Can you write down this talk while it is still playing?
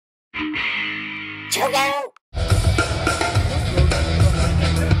ChokeOuT!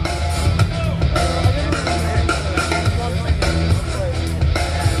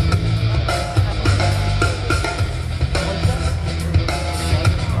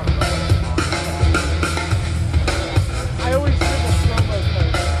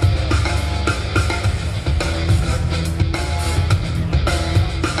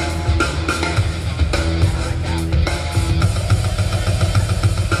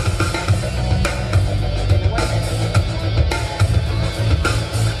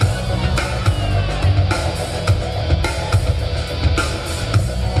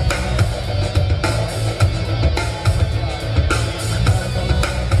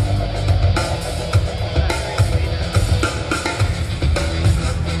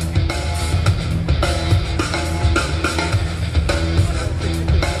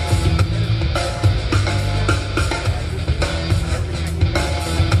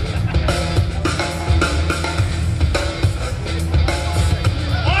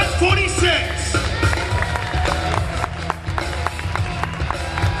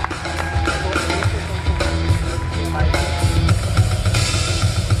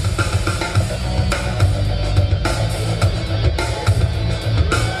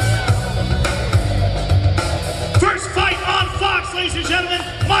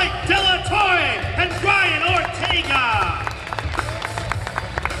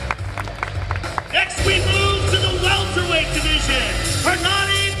 Next we move to the welterweight division.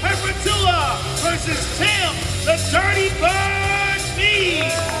 Hernani Perpetua versus Tim the Dirty Bird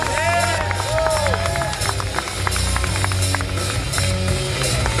Meade.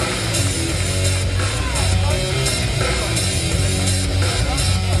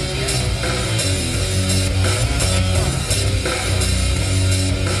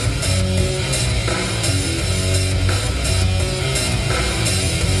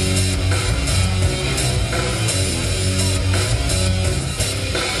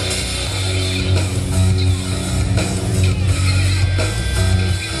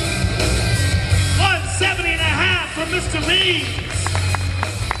 Mr. Meade.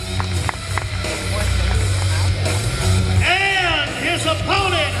 And his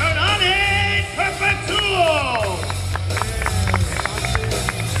opponent, Hernani Perpetuo.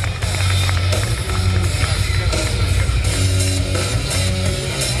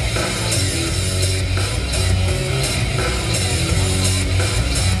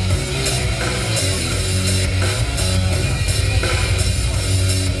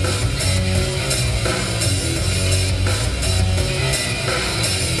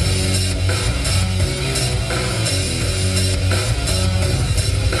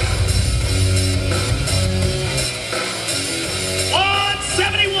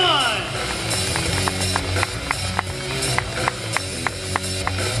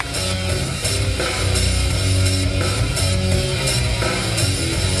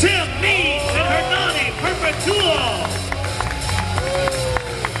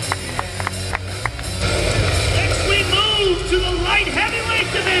 Next we move to the light heavyweight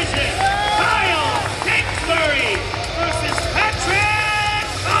division. Kyle Kingsbury versus Patrick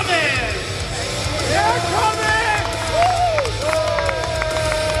Cummins. They're coming!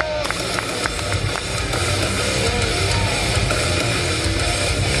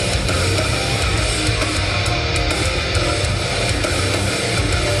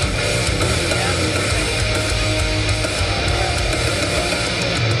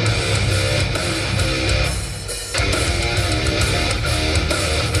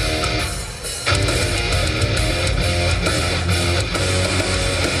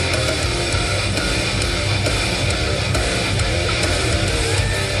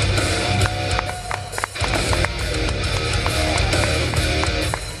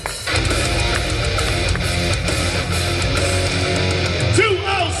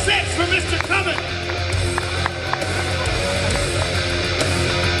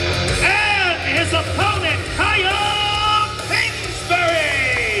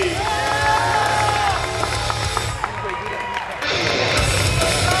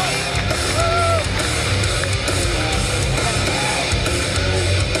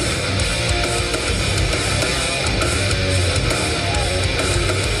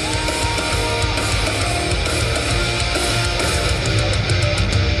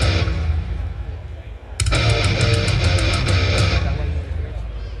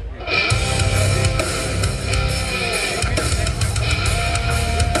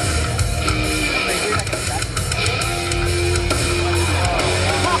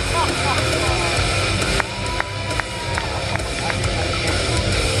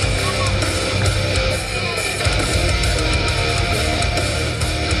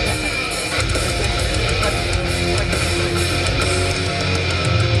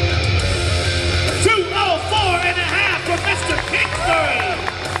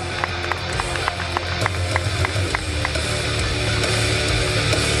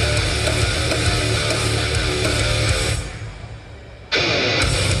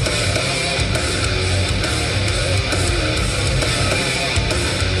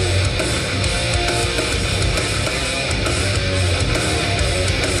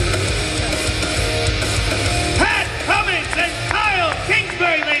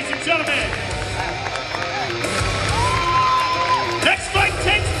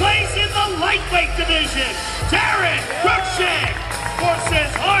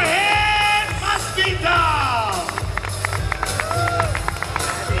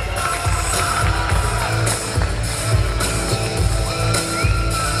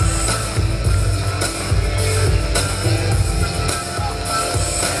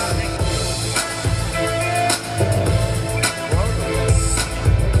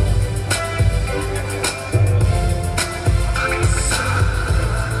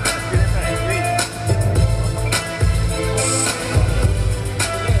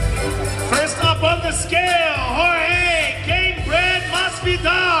 the scale, Jorge Gamebred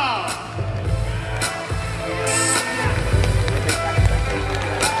Masvidal.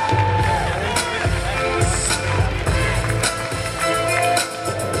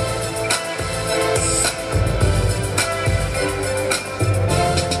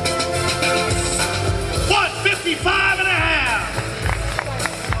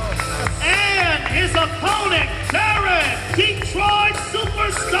 His opponent, Darren, Detroit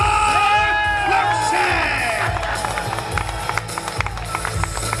Superstar, Cruikshank.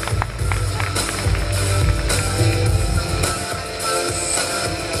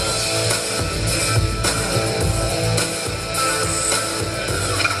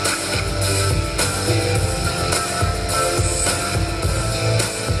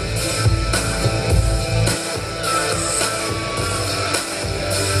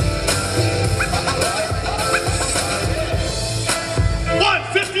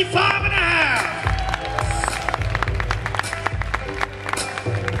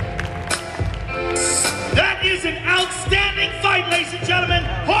 Outstanding fight, ladies and gentlemen.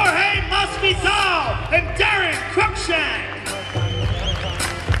 Jorge Masvidal and Darren Cruikshank.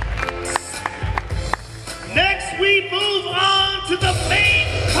 Next, we move on to the main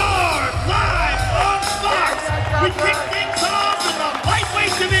card, live on Fox. We kick things off in the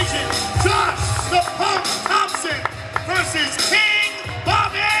lightweight division. Josh the Punk Thompson versus King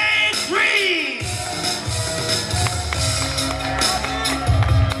Bobby Green.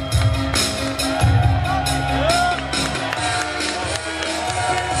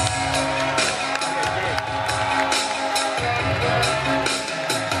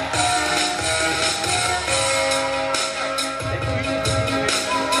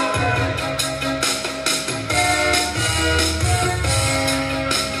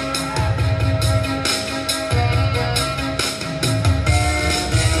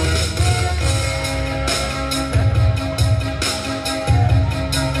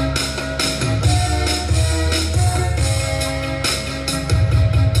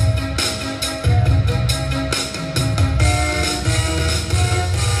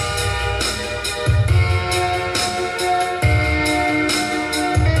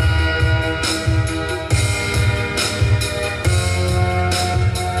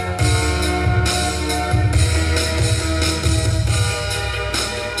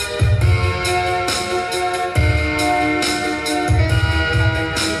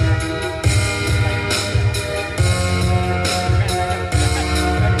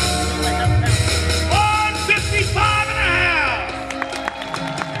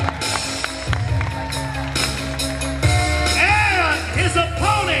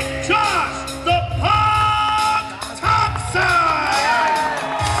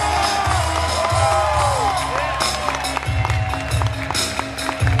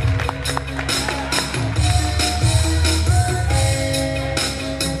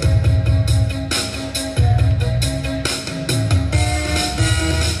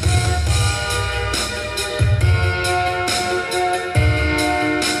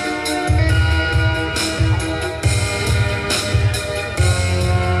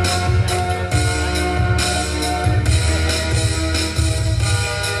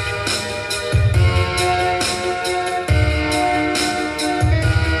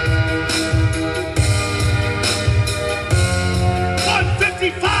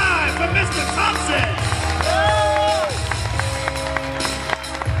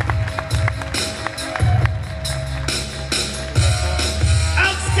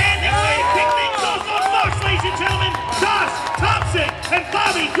 And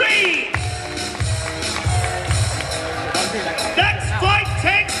Bobby Green. Next fight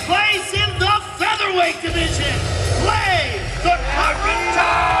takes place in the featherweight division. Clay, the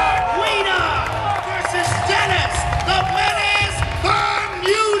Carpenter Guida versus Dennis, the Menace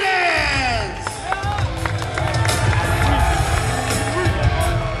Bermudez.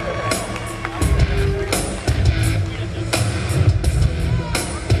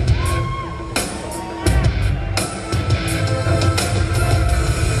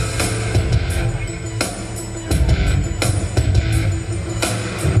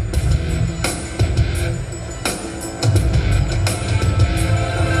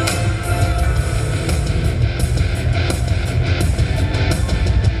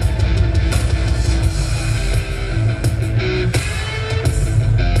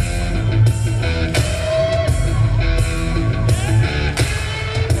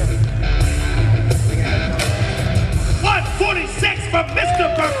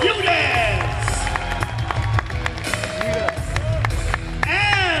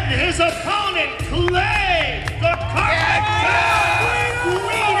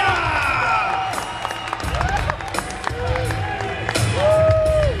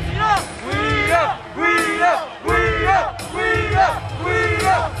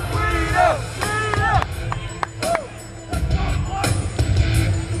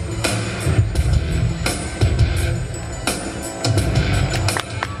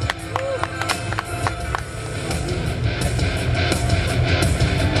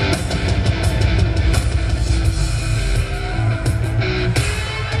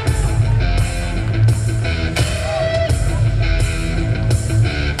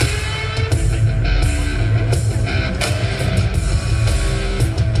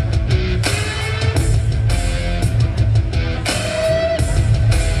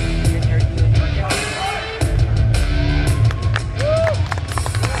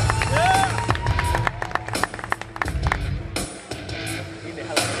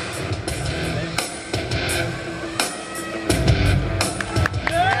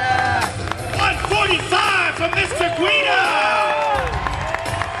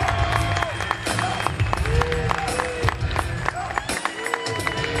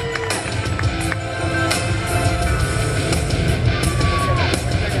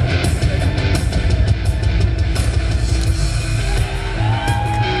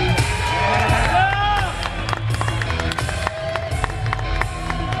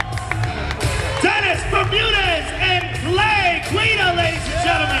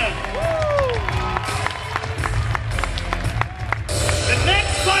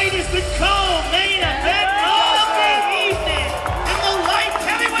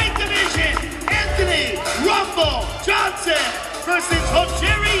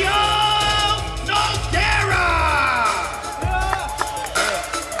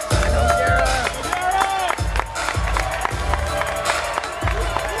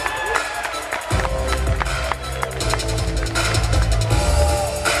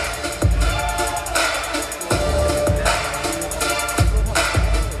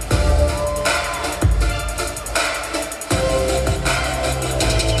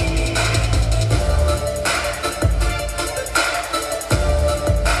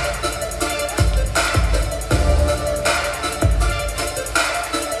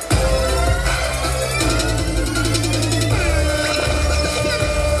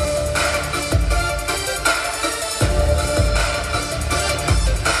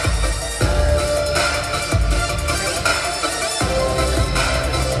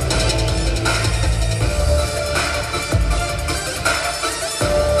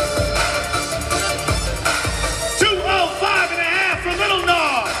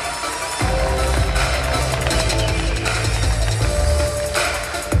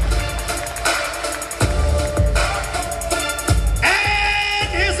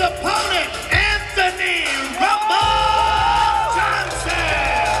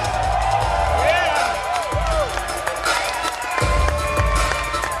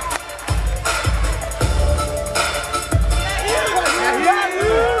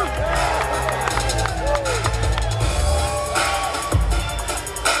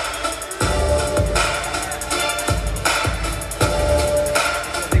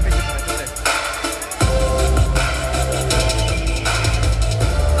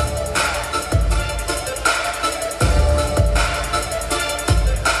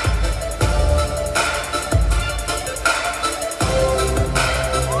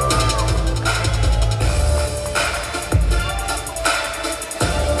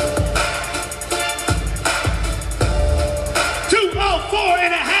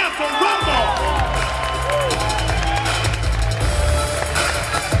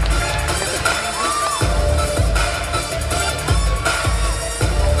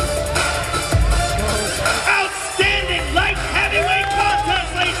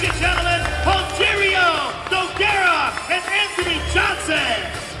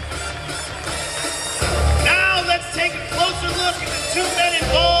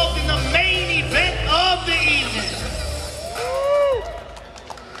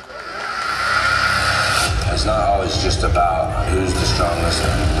 is just about who's the strongest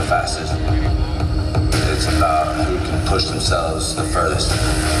and the fastest. It's about who can push themselves the furthest.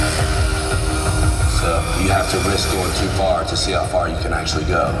 So you have to risk going too far to see how far you can actually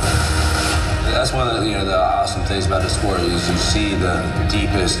go. That's one of the awesome things about the sport is you see the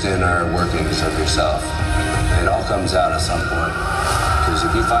deepest inner workings of yourself. It all comes out at some point. Because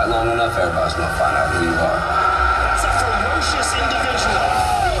if you fight long enough, everybody's going to find out who you are. That's a ferocious individual.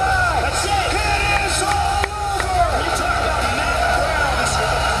 That's it. It is all over. When you talk about Matt Brown's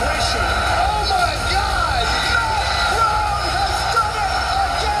aggression. Oh my God! Matt Brown has done it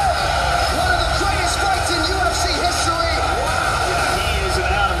again! One of the greatest fights in UFC history. He is an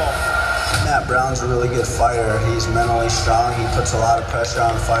animal. Matt Brown's a really good fighter. He's mentally strong. He puts a lot of pressure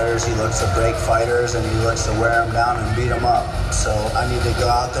on fighters. He looks to break fighters and he looks to wear them down and beat them up. So I need to go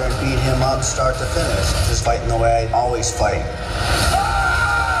out there and beat him up start to finish. Just fighting the way I always fight.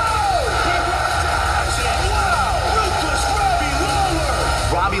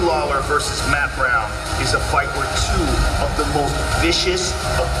 Robbie Lawler versus Matt Brown is a fight where two of the most vicious,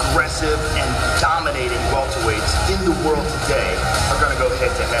 aggressive, and dominating welterweights in the world today are going to go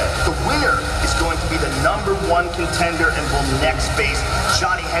head-to-head. The winner is going to be the #1 contender and will next face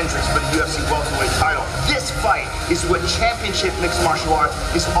Johnny Hendricks for the UFC welterweight title. This fight is what championship mixed martial arts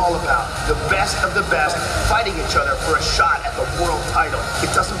is all about. The best of the best fighting each other for a shot at the world title. It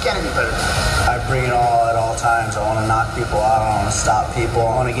doesn't get any better than that. I bring it all at all times. I want to knock people out. I want to stop people.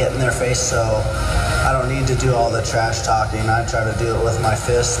 I want to get in their face, so I don't need to do all the trash talking. I try to do it with my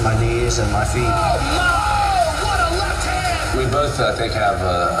fists, my knees, and my feet. Oh, no! What a left hand! We both, I think, have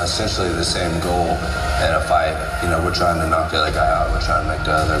essentially the same goal in a fight. We're trying to knock the other guy out. We're trying to make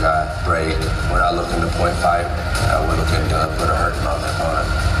the other guy break. We're not looking to point fight. We're looking to put a hurting on the opponent.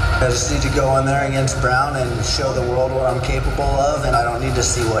 I just need to go in there against Brown and show the world what I'm capable of, and I don't need to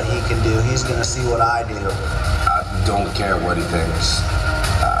see what he can do. He's going to see what I do. I don't care what he thinks.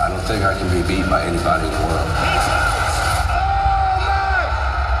 I don't think I can be beat by anybody in the world.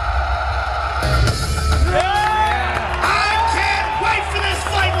 I can't wait for this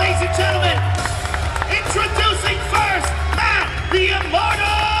fight, ladies and gentlemen. Introducing first, Matt the Immortal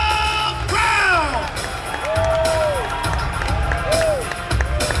Brown.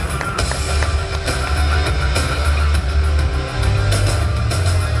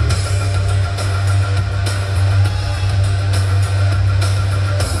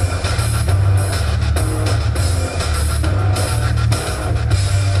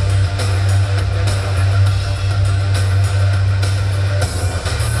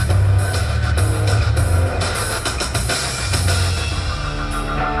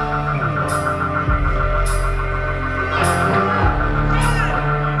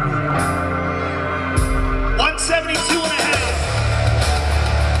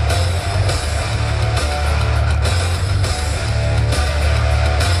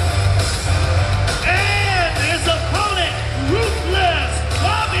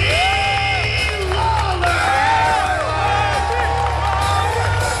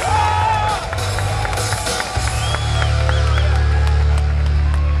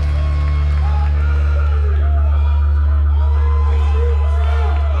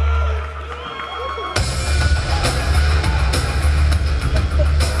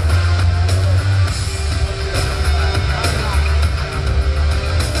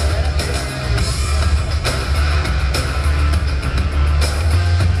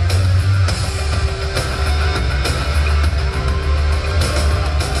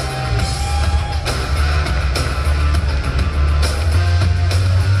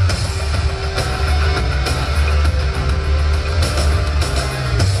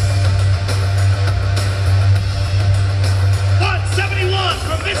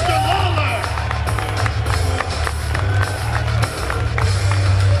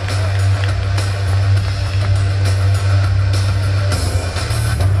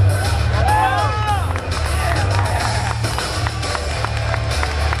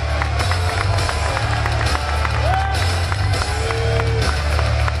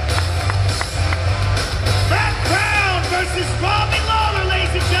 Robbie Lawler,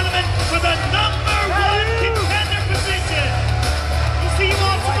 ladies and gentlemen, for the #1 contender position. We'll see you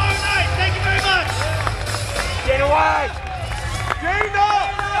all tomorrow night. Thank you very much. Dana White! Dana!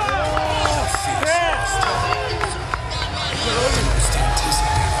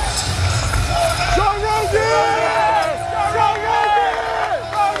 Joe Rogan! Joe Rogan!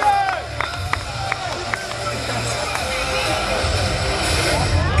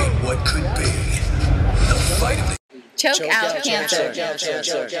 In what could be the fight of the ChokeOuT Cancer.